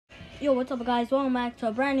Yo, what's up guys? Welcome back to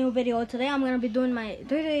a brand new video. Today I'm going to be doing my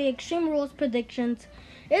WWE Extreme Rules predictions.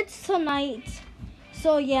 It's tonight.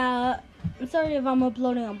 So yeah, I'm sorry if I'm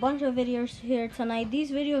uploading a bunch of videos here tonight. These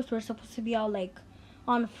videos were supposed to be out like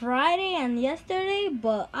on Friday and yesterday,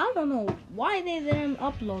 but I don't know why they didn't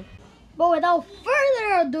upload. But without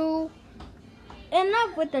further ado,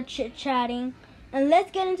 enough with the chit-chatting and let's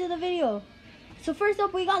get into the video. So first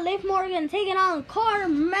up, we got Liv Morgan taking on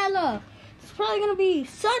Carmella. It's probably going to be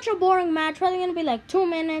such a boring match. Probably going to be like 2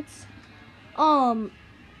 minutes.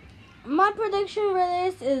 My prediction for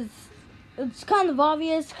this is, it's kind of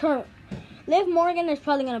obvious. Liv Morgan is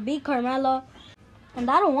probably going to beat Carmella. And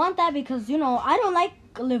I don't want that because, you know, I don't like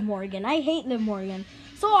Liv Morgan. I hate Liv Morgan.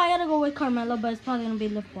 So I got to go with Carmella, but it's probably going to be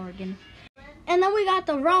Liv Morgan. And then we got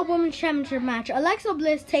the Raw Women's Championship match. Alexa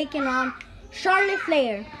Bliss taking on Charlotte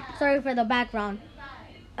Flair. Sorry for the background.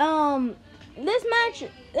 This match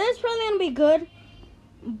is probably going to be good,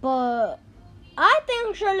 but I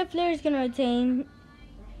think Charlotte Flair is going to retain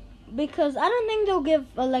because I don't think they'll give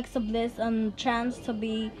Alexa Bliss a chance to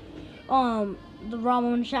be the Raw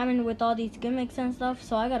Women's Champion with all these gimmicks and stuff,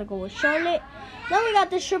 so I got to go with Charlotte. Then we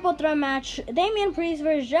got this triple threat match, Damian Priest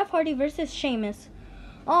versus Jeff Hardy versus Sheamus.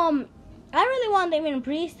 I really want Damian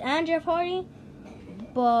Priest and Jeff Hardy,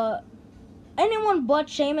 but anyone but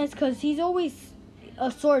Sheamus because he's always a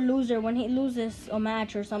sore loser when he loses a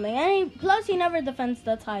match or something. And plus he never defends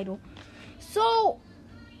the title. So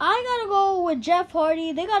I gotta go with Jeff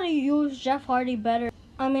Hardy. They gotta use Jeff Hardy better.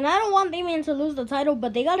 I mean, I don't want Damian to lose the title,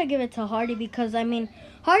 but they gotta give it to Hardy because, I mean,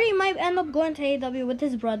 Hardy might end up going to AEW with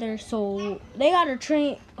his brother. So they gotta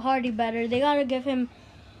treat Hardy better. They gotta give him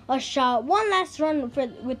a shot. One last run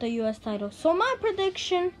with the US title. So my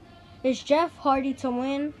prediction is Jeff Hardy to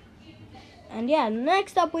win. And yeah,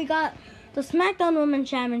 next up we got the SmackDown Women's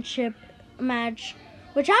Championship match,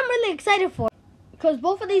 which I'm really excited for because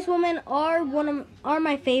both of these women are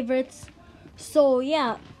my favorites. So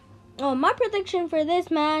yeah, my prediction for this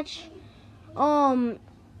match, I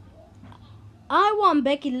want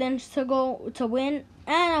Becky Lynch to win,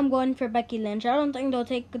 and I'm going for Becky Lynch. I don't think they'll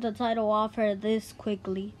take the title off her this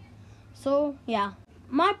quickly. So yeah,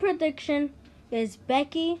 my prediction is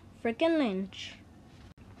Becky freaking Lynch.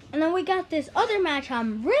 And then we got this other match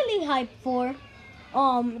I'm really hyped for.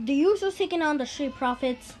 The Usos taking on the Street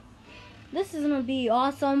Profits. This is gonna be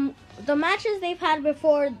awesome. The matches they've had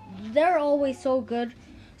before, they're always so good.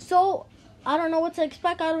 So I don't know what to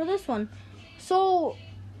expect out of this one. So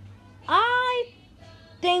I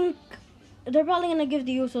think they're probably gonna give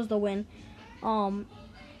the Usos the win. And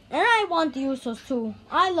I want the Usos too.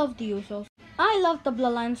 I love the Usos. I love the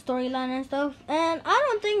Bloodline storyline and stuff. And I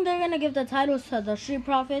don't think they're going to give the titles to the Street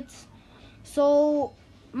Profits. So,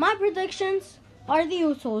 my predictions are the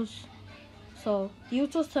Usos. So, the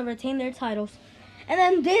Usos to retain their titles. And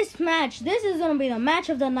then this match. This is going to be the match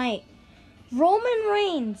of the night. Roman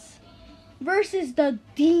Reigns versus the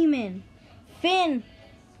Demon. Finn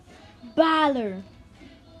Balor.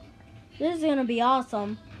 This is going to be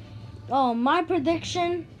awesome. My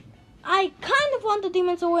prediction. I kind of want the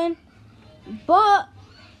Demon to win. But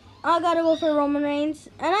I gotta go for Roman Reigns,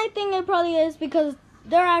 and I think it probably is because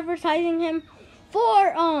they're advertising him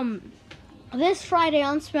for this Friday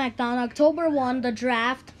on SmackDown, October 1, the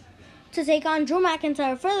draft, to take on Drew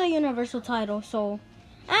McIntyre for the Universal title. So,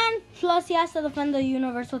 and plus he has to defend the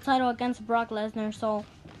Universal title against Brock Lesnar. So,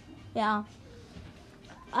 yeah,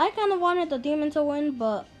 I kind of wanted the Demon to win,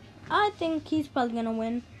 but I think he's probably gonna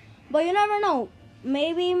win. But you never know.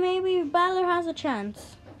 Maybe Balor has a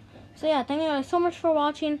chance. So yeah, thank you guys so much for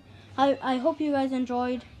watching. I hope you guys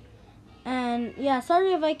enjoyed. And yeah,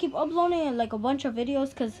 sorry if I keep uploading like a bunch of videos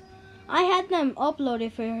because I had them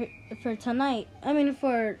uploaded for tonight. I mean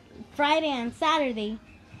for Friday and Saturday.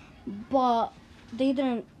 But they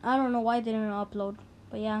didn't, I don't know why they didn't upload.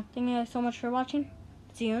 But yeah, thank you guys so much for watching.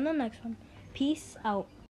 See you in the next one. Peace out.